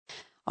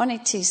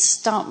wanted to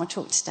start my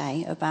talk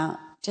today about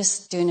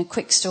just doing a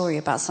quick story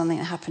about something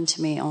that happened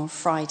to me on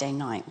Friday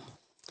night.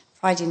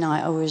 Friday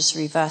night I was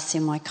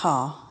reversing my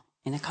car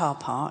in a car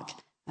park,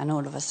 and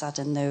all of a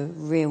sudden the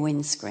rear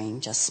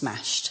windscreen just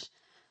smashed.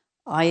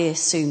 I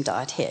assumed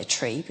I'd hit a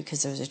tree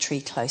because there was a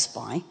tree close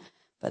by,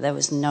 but there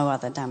was no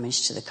other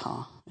damage to the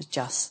car. It was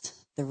just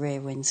the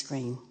rear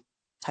windscreen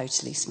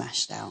totally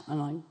smashed out,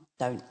 and I'm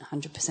don't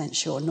 100%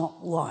 sure not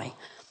why.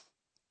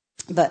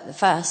 But at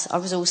first, I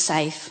was all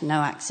safe,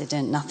 no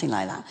accident, nothing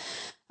like that.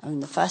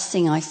 And the first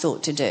thing I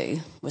thought to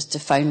do was to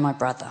phone my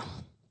brother,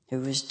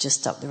 who was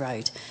just up the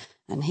road.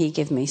 And he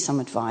gave me some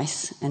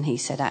advice, and he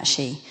said,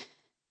 actually,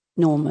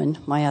 Norman,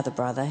 my other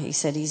brother, he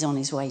said he's on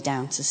his way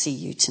down to see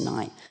you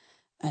tonight.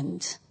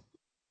 And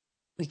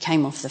we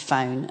came off the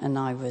phone, and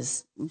I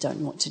don't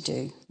know what to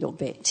do, a little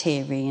bit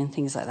teary and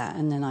things like that.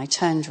 And then I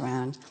turned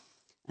around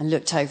and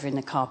looked over in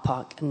the car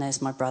park, and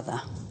there's my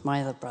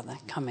other brother,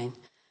 coming.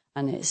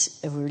 And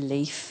it's a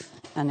relief,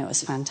 and it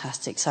was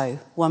fantastic. So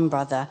one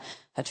brother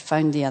had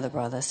phoned the other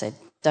brother, said,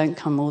 don't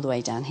come all the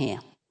way down here.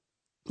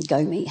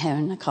 Go meet her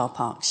in the car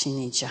park. She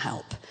needs your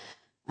help.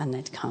 And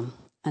they'd come.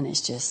 And it's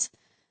just,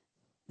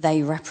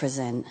 they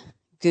represent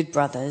good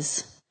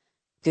brothers,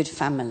 good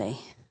family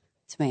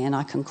to me, and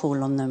I can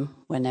call on them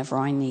whenever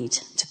I need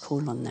to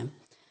call on them.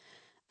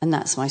 And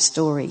that's my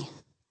story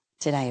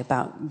today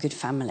about good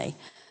family.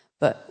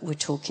 But we're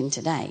talking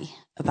today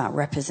about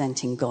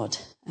representing God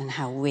and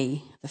how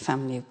we, the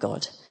family of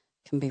God,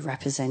 can be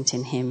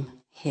representing him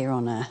here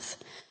on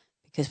earth.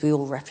 Because we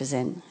all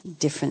represent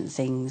different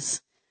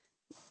things.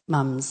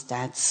 Mums,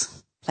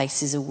 dads,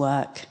 places of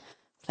work,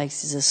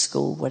 places of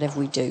school, whatever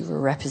we do, we're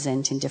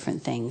representing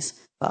different things.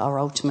 But our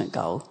ultimate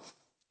goal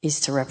is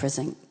to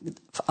represent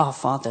our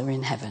Father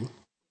in heaven.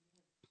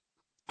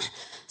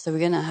 So we're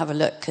going to have a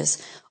look,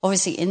 because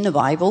obviously in the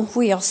Bible,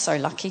 we are so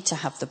lucky to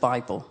have the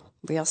Bible.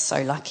 We are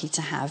so lucky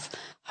to have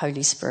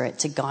Holy Spirit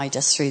to guide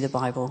us through the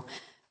Bible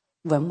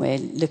when we're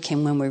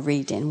looking, when we're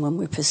reading, when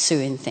we're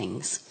pursuing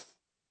things.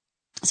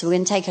 So we're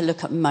going to take a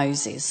look at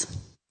Moses,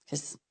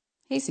 because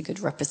he's a good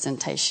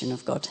representation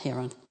of God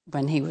here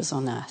when he was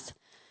on earth.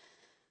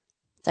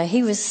 So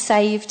he was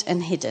saved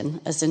and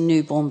hidden as a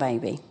newborn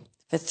baby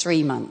for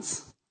 3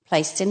 months,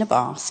 placed in a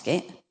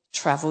basket,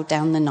 travelled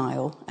down the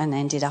Nile, and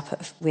ended up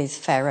with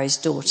Pharaoh's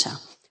daughter,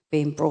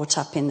 being brought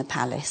up in the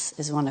palace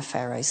as one of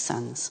Pharaoh's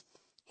sons.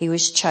 He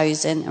was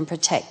chosen and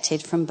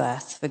protected from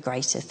birth for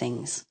greater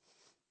things.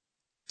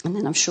 And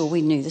then I'm sure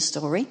we knew the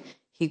story.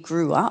 He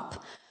grew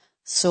up,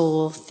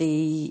 saw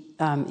the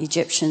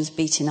Egyptians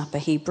beating up a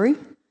Hebrew,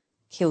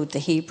 killed the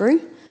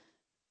Hebrew,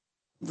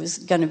 was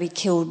going to be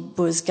killed,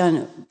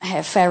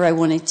 Pharaoh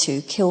wanted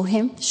to kill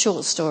him.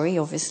 Short story,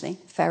 obviously.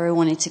 Pharaoh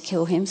wanted to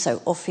kill him,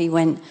 so off he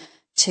went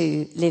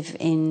to live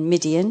in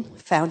Midian,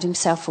 found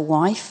himself a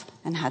wife,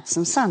 and had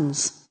some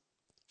sons.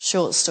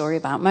 Short story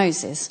about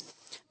Moses.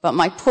 But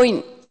my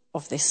point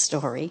of this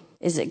story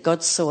is that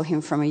God saw him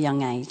from a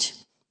young age.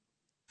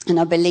 And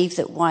I believe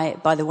that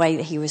by the way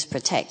that he was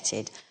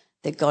protected,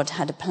 that God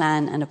had a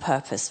plan and a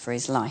purpose for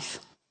his life,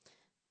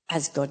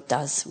 as God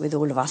does with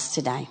all of us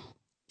today.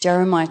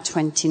 Jeremiah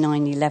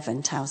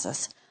 29:11 tells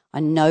us, I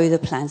know the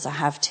plans I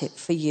have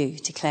for you,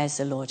 declares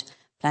the Lord.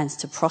 Plans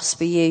to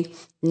prosper you,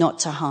 not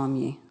to harm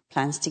you.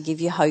 Plans to give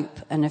you hope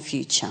and a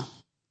future.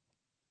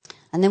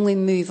 And then we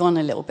move on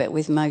a little bit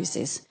with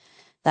Moses,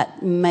 that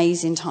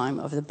amazing time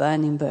of the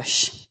burning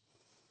bush.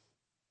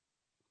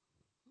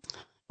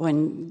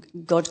 When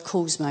God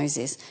calls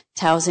Moses,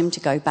 tells him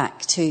to go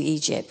back to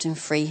Egypt and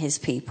free his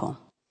people.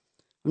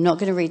 I'm not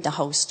going to read the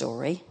whole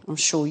story. I'm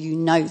sure you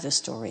know the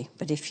story.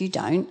 But if you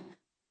don't,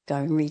 go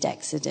and read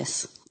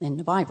Exodus in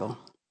the Bible.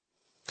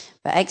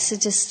 But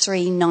Exodus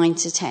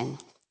 3:9-10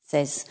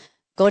 says,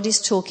 God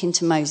is talking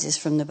to Moses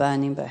from the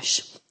burning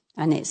bush.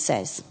 And it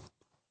says,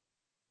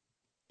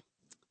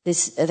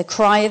 the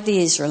cry of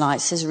the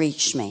Israelites has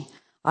reached me.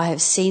 I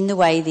have seen the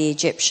way the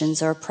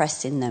Egyptians are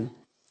oppressing them.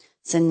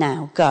 So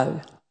now go.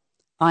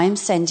 I am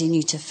sending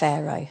you to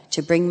Pharaoh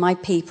to bring my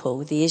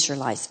people, the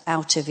Israelites,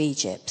 out of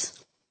Egypt.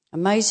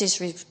 And Moses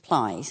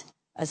replies,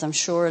 as I'm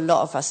sure a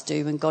lot of us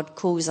do when God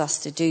calls us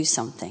to do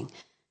something.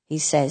 He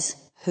says,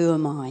 who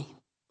am I?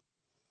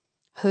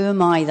 Who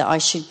am I that I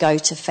should go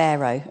to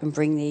Pharaoh and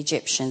bring the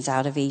Egyptians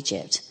out of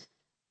Egypt?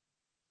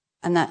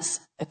 And that's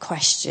a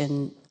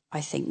question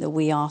I think that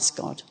we ask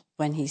God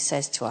when he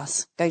says to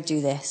us, go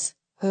do this.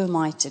 Who am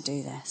I to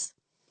do this?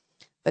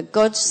 But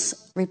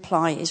God's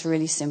reply is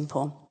really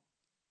simple.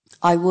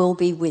 I will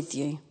be with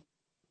you.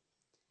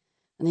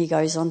 And he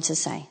goes on to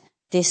say,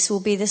 this will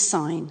be the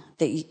sign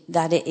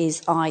that it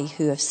is I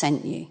who have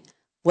sent you.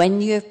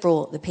 When you have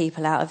brought the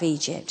people out of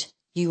Egypt,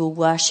 you will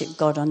worship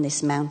God on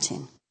this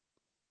mountain.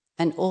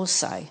 And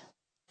also,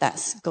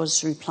 that's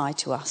God's reply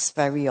to us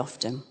very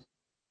often.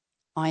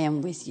 I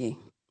am with you.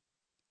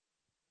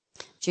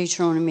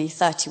 Deuteronomy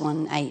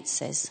 31:8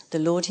 says, the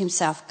Lord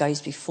himself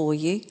goes before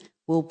you,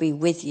 will be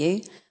with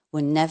you,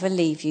 will never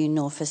leave you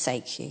nor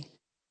forsake you.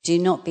 Do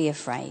not be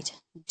afraid.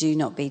 Do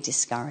not be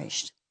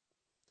discouraged.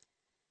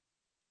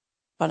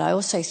 But I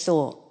also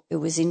thought it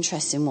was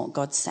interesting what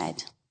God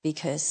said.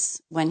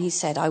 because when he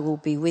said, I will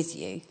be with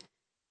you,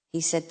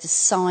 he said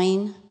this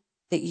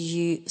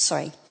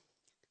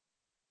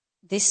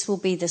will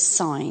be the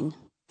sign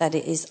that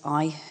it is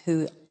I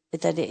who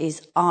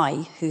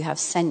have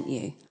sent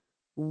you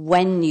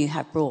when you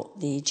have brought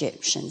the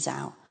Egyptians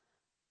out.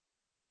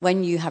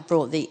 When you have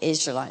brought the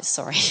Israelites,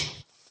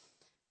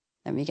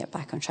 let me get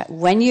back on track.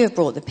 When you have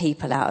brought the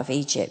people out of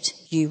Egypt,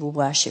 you will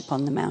worship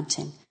on the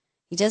mountain.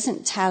 He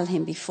doesn't tell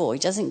him before. He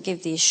doesn't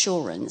give the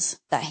assurance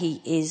that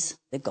he is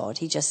the God.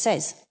 He just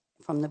says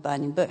from the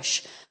burning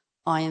bush,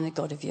 I am the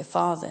God of your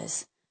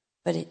fathers.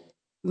 But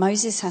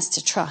Moses has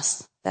to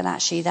trust that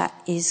actually that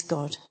is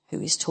God who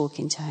is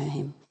talking to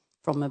him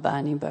from a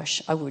burning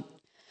bush. I'm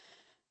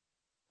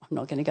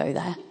not going to go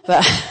there,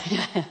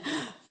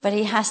 but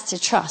he has to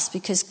trust,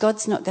 because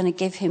God's not going to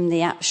give him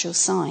the actual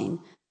sign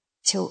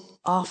till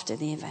after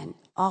the event.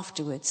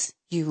 Afterwards,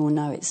 you will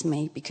know it's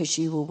me, because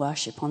you will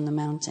worship on the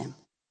mountain.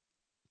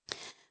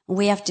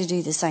 We have to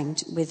do the same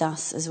with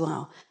us as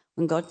well.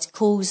 When God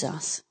calls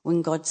us,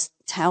 when God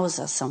tells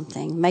us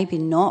something, maybe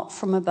not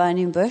from a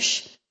burning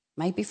bush,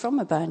 maybe from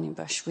a burning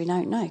bush, we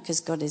don't know, because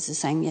God is the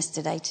same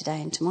yesterday,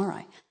 today and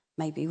tomorrow.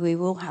 Maybe we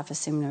will have a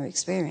similar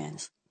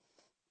experience.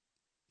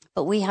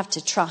 But we have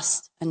to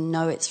trust and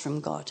know it's from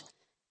God.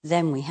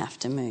 Then we have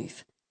to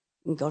move.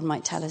 And God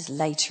might tell us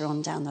later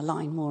on down the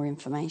line more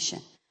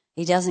information.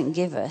 He doesn't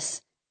give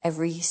us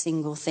every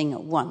single thing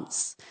at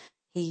once.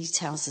 He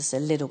tells us a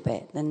little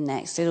bit, the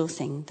next little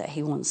thing that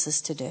he wants us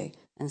to do,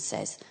 and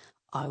says,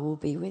 I will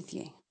be with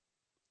you.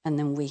 And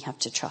then we have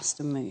to trust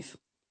and move.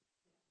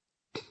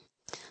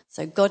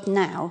 So God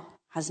now,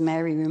 as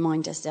Mary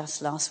reminded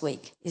us last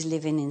week, is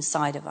living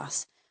inside of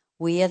us.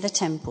 We are the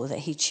temple that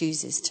he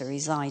chooses to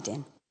reside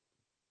in.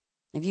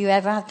 Have you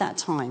ever had that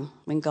time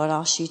when God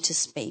asks you to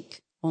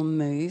speak or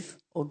move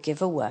or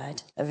give a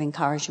word of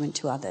encouragement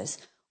to others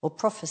or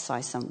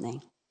prophesy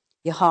something?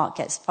 Your heart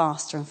gets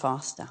faster and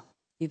faster.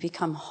 You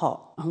become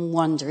hot and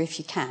wonder if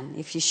you can,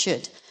 if you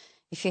should,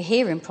 if you're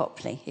hearing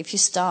properly, if you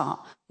start,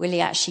 will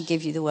he actually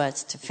give you the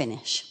words to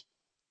finish?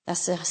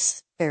 That's the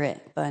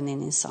Spirit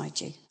burning inside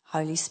you.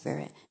 Holy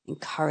Spirit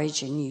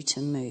encouraging you to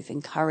move,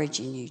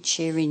 encouraging you,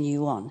 cheering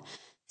you on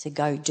to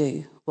go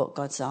do what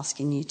God's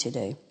asking you to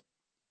do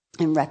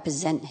and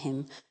represent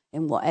him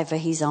in whatever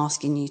he's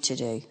asking you to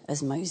do,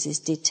 as Moses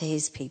did to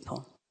his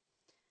people.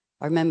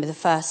 I remember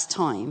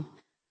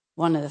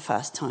one of the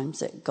first times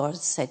that God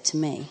said to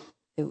me,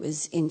 it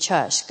was in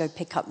church, go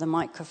pick up the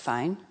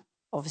microphone.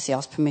 Obviously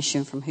ask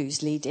permission from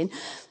who's leading.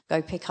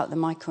 Go pick up the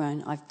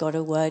microphone. I've got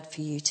a word for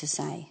you to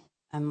say.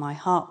 And my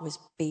heart was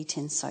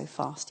beating so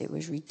fast, it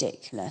was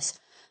ridiculous.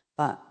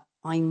 But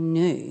I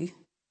knew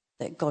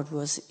that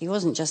he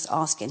wasn't just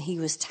asking, he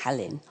was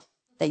telling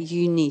that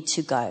you need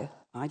to go.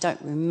 I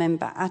don't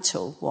remember at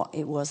all what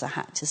it was I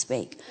had to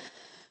speak.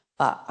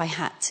 But I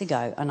had to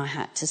go and I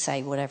had to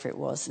say whatever it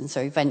was. And so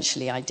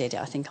eventually I did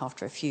it, I think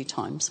after a few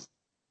times.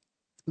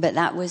 But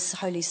that was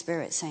Holy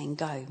Spirit saying,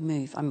 go,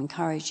 move, I'm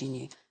encouraging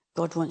you.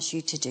 God wants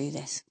you to do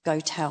this. Go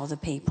tell the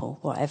people,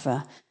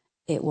 whatever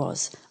it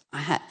was. I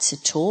had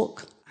to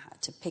talk. I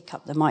had to pick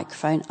up the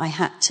microphone. I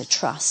had to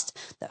trust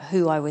that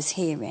who I was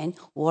hearing,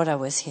 what I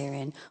was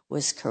hearing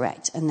was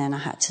correct. And then I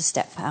had to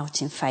step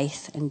out in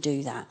faith and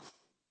do that.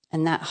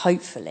 And that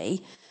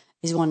hopefully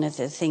is one of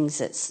the things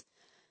that's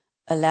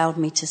allowed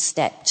me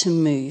to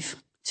move,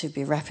 to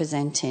be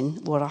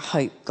representing what I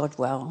hope God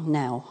will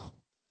now.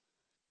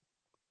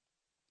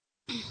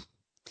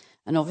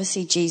 And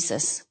obviously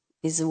Jesus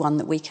is the one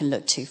that we can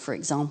look to for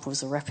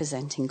examples of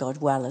representing God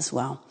well as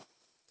well.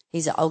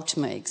 He's the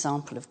ultimate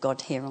example of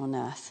God here on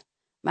earth.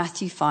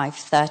 Matthew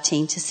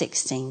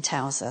 5:13-16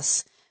 tells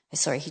us,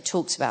 he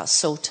talks about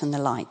salt and the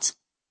light.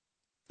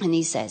 And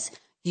he says,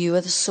 you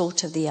are the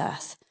salt of the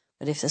earth.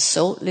 But if the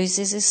salt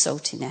loses its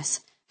saltiness,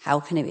 how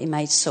can it be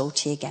made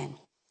salty again?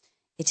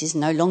 It is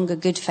no longer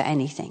good for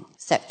anything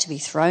except to be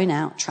thrown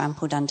out,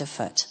 trampled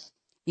underfoot.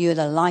 You are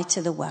the light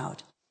of the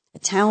world. A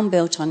town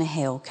built on a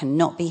hill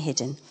cannot be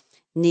hidden.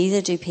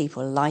 Neither do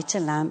people light a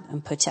lamp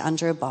and put it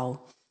under a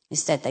bowl.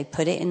 Instead, they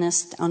put it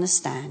on a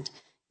stand,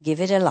 give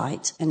it a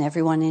light, and it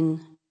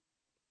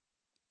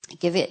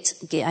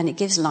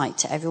gives light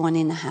to everyone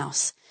in the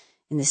house.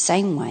 In the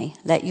same way,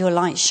 let your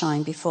light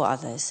shine before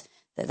others,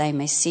 that they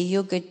may see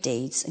your good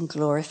deeds and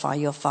glorify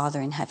your Father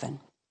in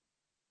heaven.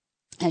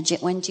 And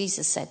when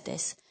Jesus said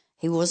this,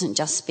 he wasn't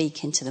just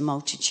speaking to the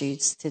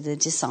multitudes, to the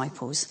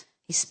disciples.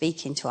 He's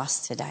speaking to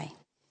us today.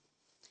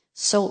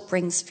 Salt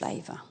brings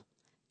flavour,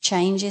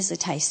 changes the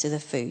taste of the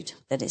food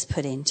that it's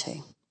put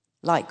into.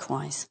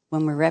 Likewise,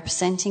 when we're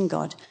representing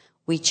God,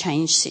 we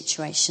change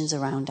situations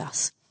around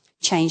us,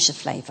 change the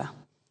flavour,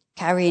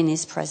 carrying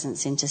his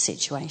presence into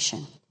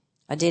situation.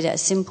 I did it a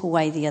simple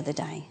way the other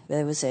day.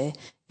 There was a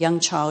young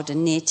child, a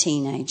near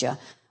teenager,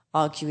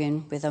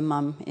 arguing with her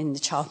mum in the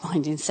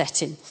childminding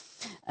setting.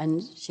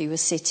 And she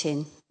was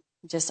sitting,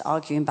 just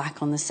arguing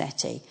back on the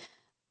settee.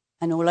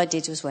 And all I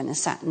did was went and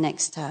sat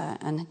next to her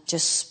and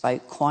just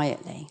spoke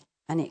quietly.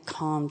 And it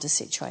calmed the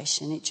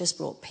situation. It just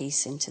brought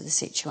peace into the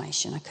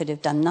situation. I could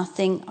have done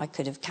nothing. I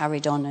could have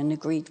carried on and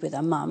agreed with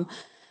her mum.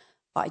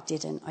 But I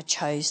didn't. I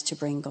chose to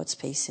bring God's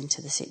peace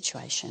into the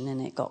situation,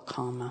 and it got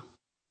calmer.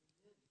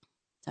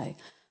 So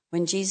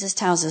when Jesus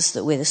tells us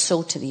that we're the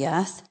salt of the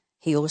earth,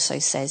 he also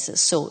says that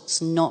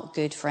salt's not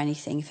good for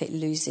anything if it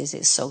loses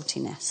its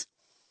saltiness.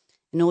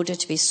 In order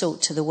to be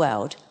salt to the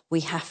world,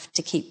 we have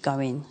to keep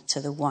going to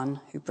the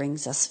one who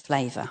brings us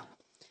flavour.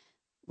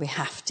 We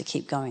have to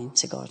keep going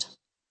to God.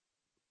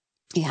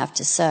 You have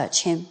to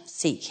search him,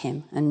 seek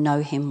him, and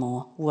know him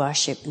more,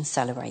 worship and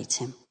celebrate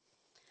him.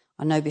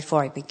 I know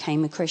before I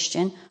became a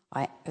Christian,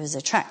 I was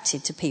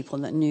attracted to people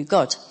that knew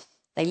God.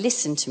 They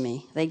listened to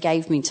me. They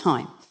gave me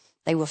time.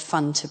 They were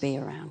fun to be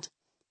around.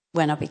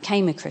 When I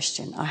became a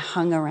Christian, I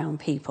hung around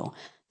people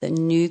that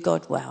knew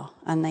God well,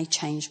 and they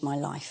changed my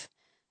life.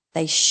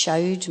 They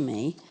showed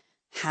me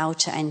how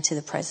to enter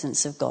the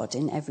presence of God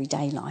in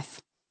everyday life,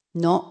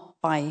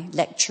 not by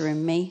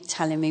lecturing me,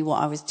 telling me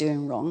what I was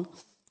doing wrong,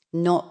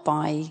 not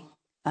by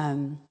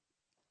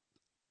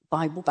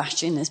Bible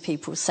bashing, as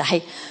people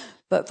say,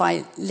 but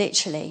by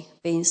literally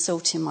being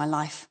salt in my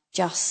life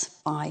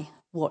just by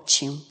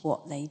watching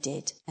what they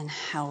did and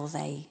how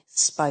they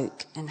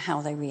spoke and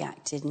how they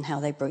reacted and how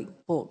they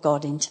brought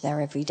God into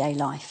their everyday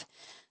life.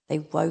 They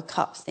woke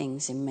up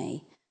things in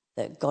me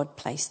that God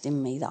placed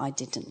in me that I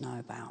didn't know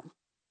about.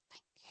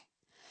 Thank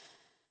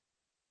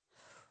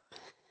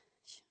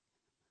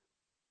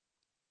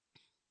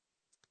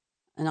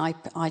you. And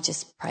I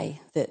just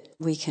pray that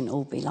we can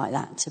all be like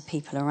that to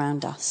people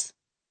around us.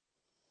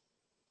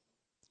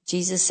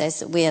 Jesus says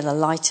that we are the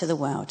light of the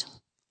world.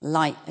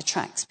 Light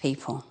attracts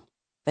people.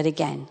 But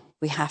again,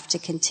 we have to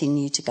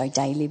continue to go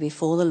daily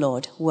before the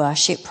Lord,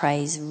 worship,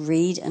 praise,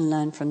 read and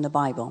learn from the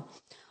Bible.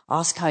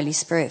 Ask Holy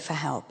Spirit for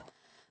help.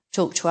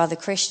 Talk to other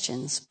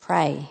Christians,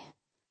 pray,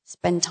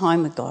 spend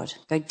time with God,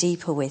 go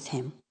deeper with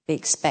him, be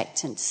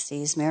expectant to see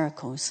his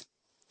miracles.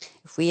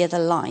 If we are the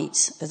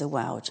light of the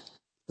world,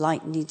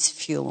 light needs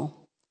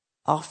fuel.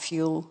 Our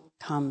fuel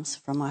comes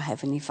from our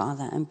Heavenly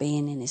Father, and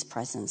being in his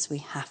presence, we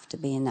have to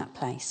be in that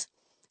place.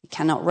 We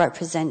cannot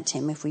represent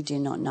him if we do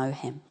not know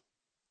him.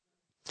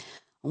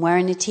 I'm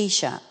wearing a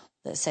t-shirt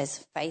that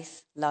says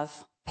faith,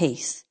 love,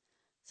 peace.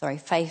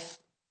 Faith,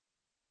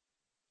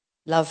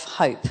 love,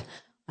 hope.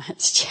 I had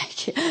to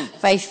check it.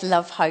 Faith,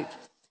 love, hope.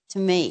 To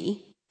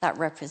me, that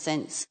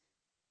represents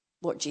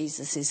what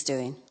Jesus is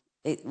doing.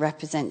 It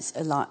represents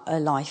a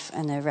life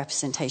and a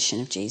representation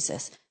of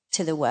Jesus.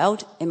 To the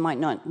world, it might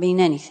not mean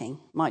anything.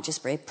 It might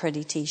just be a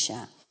pretty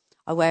t-shirt.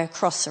 I wear a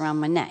cross around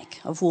my neck.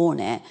 I've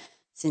worn it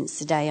since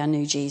the day I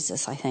knew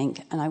Jesus, I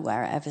think, and I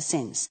wear it ever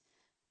since.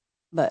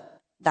 But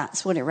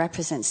that's what it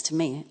represents to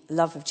me,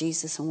 love of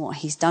Jesus and what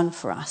he's done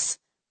for us.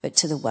 But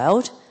to the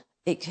world,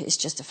 it's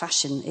just a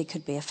fashion. It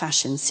could be a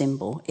fashion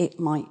symbol. It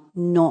might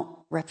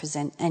not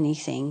represent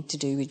anything to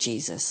do with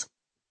Jesus.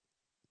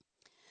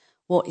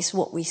 What is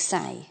what we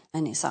say,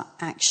 and it's our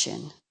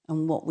action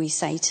and what we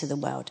say to the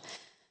world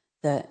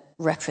that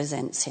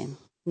represents him,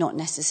 not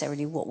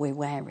necessarily what we're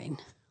wearing.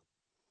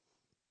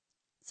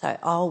 So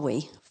are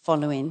we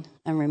following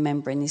and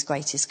remembering his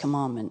greatest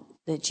commandment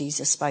that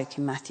Jesus spoke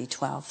in Matthew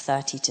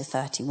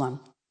 12:30-31?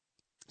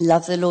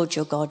 Love the Lord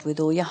your God with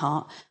all your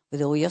heart,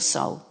 with all your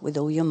soul, with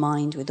all your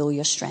mind, with all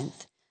your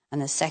strength.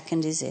 And the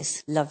second is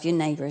this, love your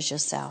neighbour as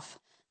yourself.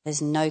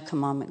 There's no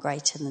commandment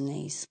greater than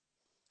these.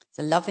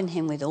 So loving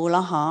him with all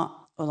our heart,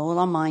 with all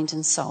our mind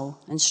and soul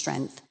and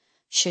strength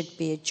should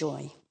be a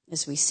joy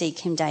as we seek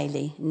him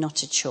daily,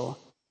 not a chore.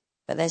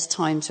 But there's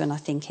times when I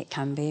think it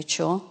can be a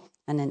chore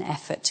and an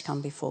effort to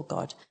come before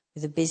God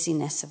with the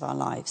busyness of our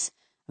lives.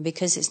 And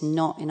because it's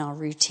not in our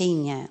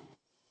routine yet.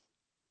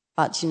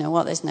 But you know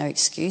what? There's no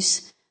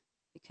excuse,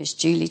 because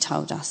Julie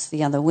told us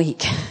the other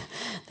week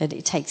that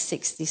it takes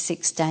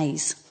 66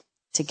 days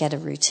to get a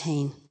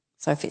routine.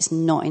 So if it's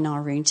not in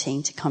our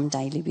routine to come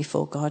daily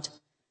before God,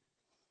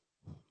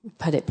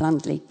 put it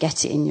bluntly,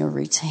 get it in your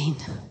routine,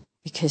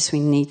 because we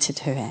need to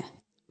do it.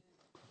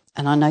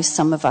 And I know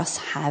some of us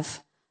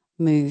have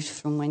moved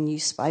from when you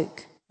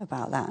spoke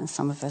about that, and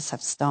some of us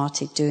have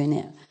started doing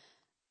it,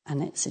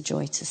 and it's a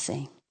joy to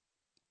see.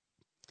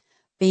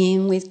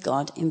 Being with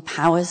God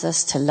empowers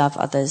us to love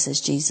others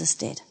as Jesus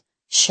did,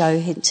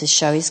 to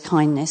show his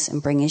kindness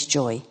and bring his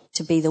joy,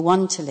 to be the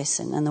one to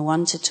listen and the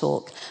one to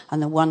talk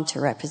and the one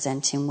to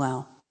represent him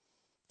well.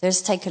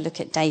 Let's take a look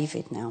at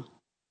David now.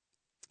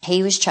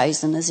 He was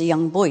chosen as a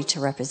young boy to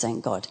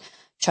represent God,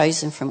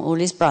 chosen from all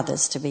his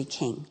brothers to be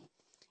king.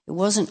 It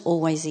wasn't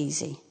always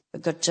easy,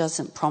 but God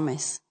doesn't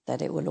promise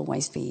that it will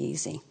always be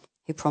easy.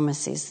 He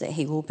promises that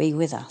he will be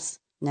with us,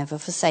 never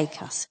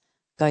forsake us,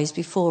 goes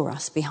before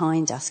us,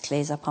 behind us,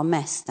 clears up our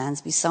mess,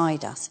 stands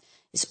beside us,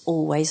 is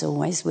always,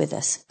 always with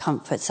us,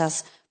 comforts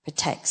us,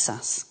 protects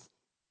us.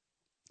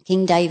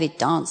 King David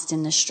danced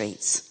in the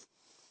streets,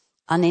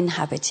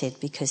 uninhabited,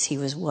 because he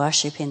was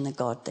worshipping the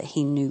God that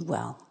he knew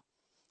well.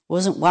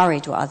 Wasn't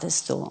worried what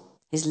others thought.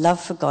 His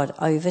love for God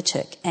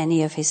overtook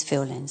any of his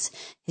feelings.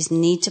 His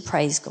need to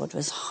praise God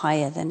was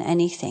higher than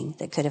anything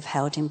that could have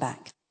held him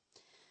back.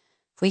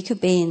 If we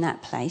could be in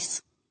that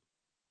place,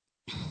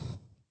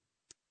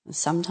 and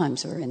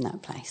sometimes we're in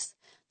that place,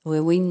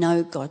 where we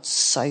know God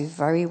so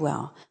very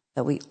well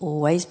that we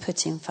always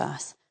put him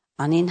first,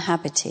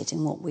 uninhabited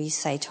in what we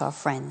say to our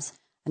friends,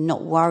 and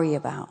not worry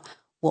about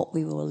what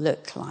we will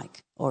look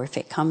like or if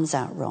it comes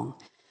out wrong,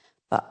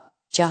 but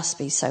just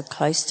be so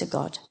close to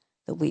God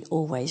that we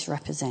always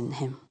represent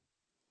him.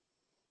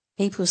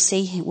 People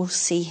will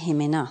see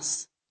him in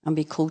us and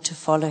be called to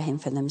follow him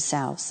for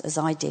themselves, as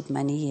I did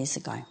many years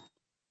ago.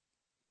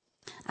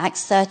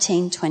 Acts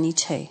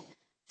 13:22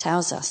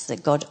 tells us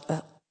that God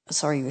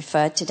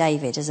referred to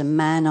David as a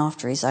man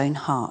after his own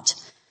heart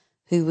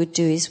who would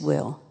do his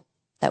will.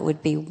 That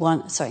would be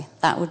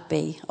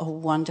a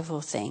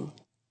wonderful thing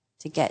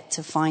to get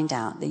to find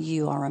out that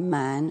you are a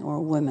man or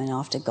a woman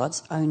after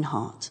God's own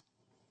heart.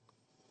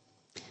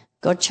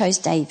 God chose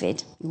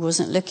David. He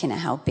wasn't looking at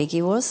how big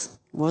he was.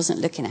 He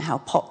wasn't looking at how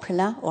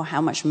popular or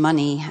how much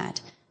money he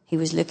had. He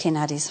was looking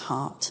at his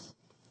heart.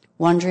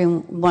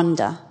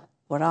 Wonder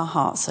what our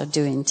hearts are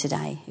doing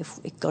today, if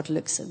God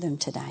looks at them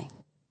today.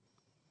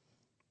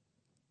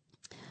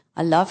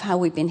 I love how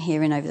we've been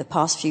hearing over the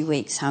past few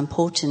weeks how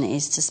important it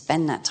is to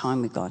spend that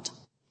time with God.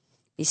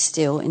 Be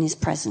still in his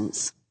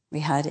presence.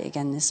 We heard it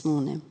again this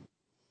morning.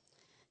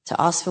 To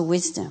ask for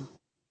wisdom.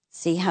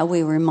 See how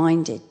we were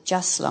reminded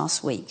just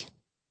last week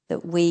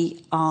that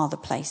we are the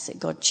place that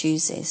God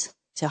chooses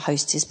to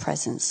host his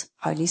presence.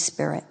 Holy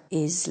Spirit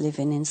is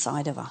living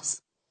inside of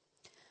us.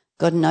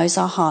 God knows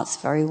our hearts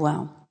very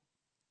well.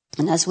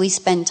 And as we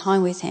spend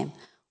time with him,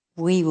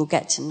 we will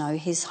get to know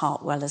his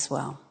heart well as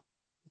well.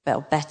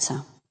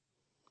 Better.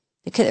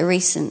 Look at the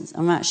recent,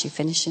 I'm actually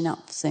finishing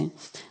up soon.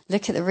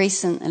 Look at the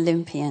recent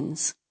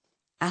Olympians.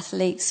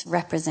 Athletes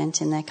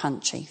representing their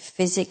country,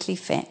 physically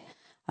fit,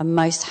 and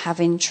most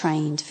having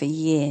trained for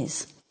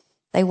years.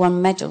 They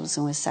won medals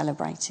and were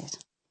celebrated.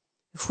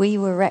 If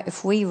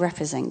we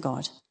represent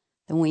God,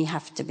 then we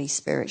have to be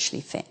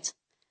spiritually fit.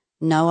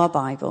 Know our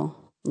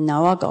Bible,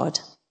 know our God,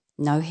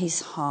 know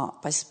his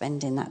heart by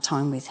spending that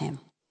time with him.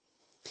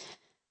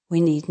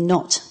 We need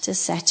not to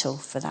settle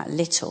for that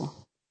little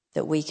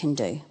that we can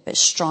do, but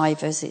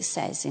strive, as it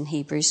says in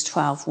Hebrews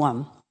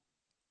 12:1,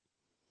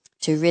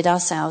 to rid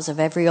ourselves of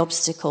every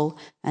obstacle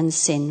and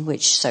sin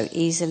which so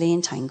easily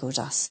entangled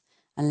us,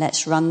 and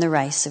let's run the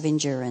race of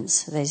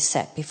endurance that is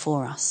set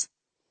before us.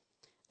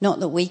 Not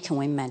that we can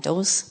win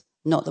medals,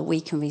 not that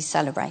we can be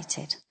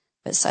celebrated,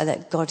 but so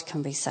that God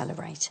can be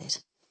celebrated.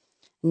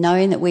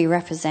 Knowing that we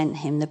represent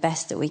him the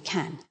best that we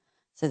can,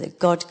 so that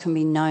God can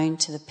be known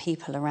to the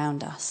people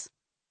around us.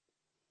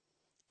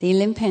 The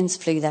Olympians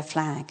flew their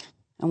flag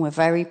and were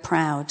very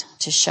proud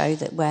to show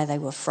that where they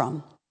were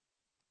from.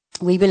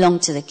 We belong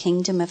to the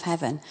kingdom of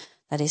heaven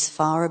that is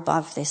far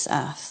above this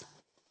earth.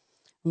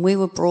 And we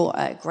were brought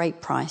at a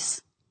great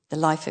price, the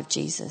life of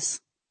Jesus.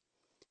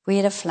 We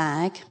had a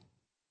flag.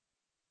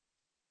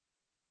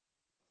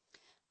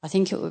 I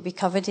think it would be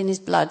covered in his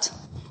blood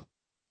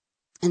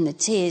and the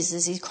tears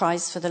as he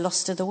cries for the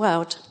lost of the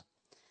world.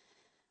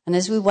 And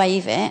as we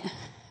wave it,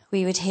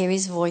 we would hear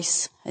his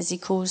voice as he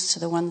calls to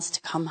the ones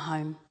to come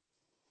home.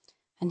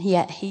 And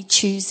yet he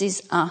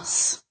chooses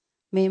us,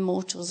 mere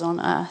mortals on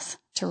earth,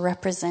 to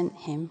represent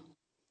him.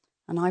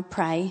 And I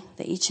pray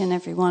that each and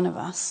every one of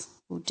us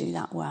will do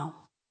that well.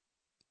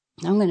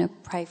 I'm going to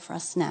pray for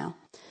us now.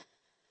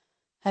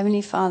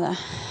 Heavenly Father,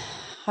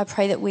 I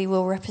pray that we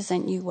will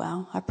represent you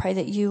well. I pray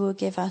that you will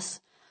give us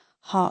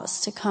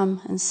hearts to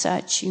come and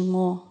search you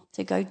more,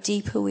 to go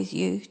deeper with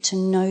you, to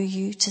know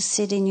you, to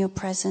sit in your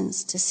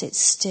presence, to sit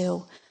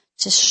still,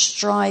 to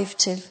strive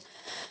to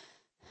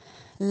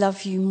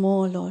love you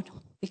more, Lord.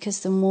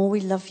 Because the more we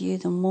love you,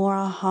 the more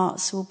our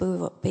hearts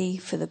will be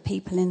for the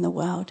people in the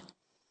world.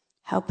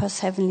 Help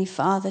us, Heavenly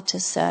Father, to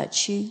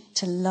search you,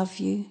 to love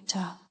you,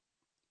 to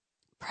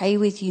pray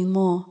with you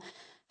more.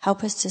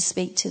 Help us to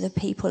speak to the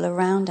people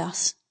around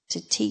us,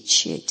 to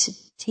teach you, to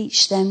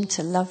teach them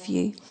to love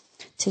you,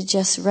 to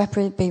just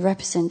be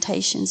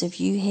representations of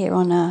you here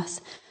on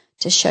earth,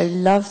 to show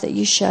love that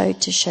you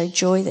showed, to show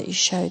joy that you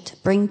showed, to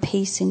bring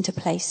peace into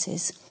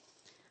places.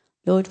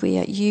 Lord,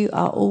 you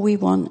are all we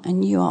want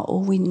and you are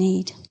all we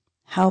need.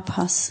 Help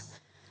us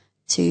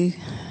to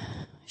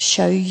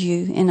show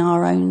you in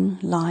our own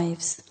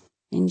lives.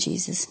 In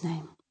Jesus'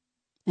 name.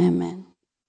 Amen.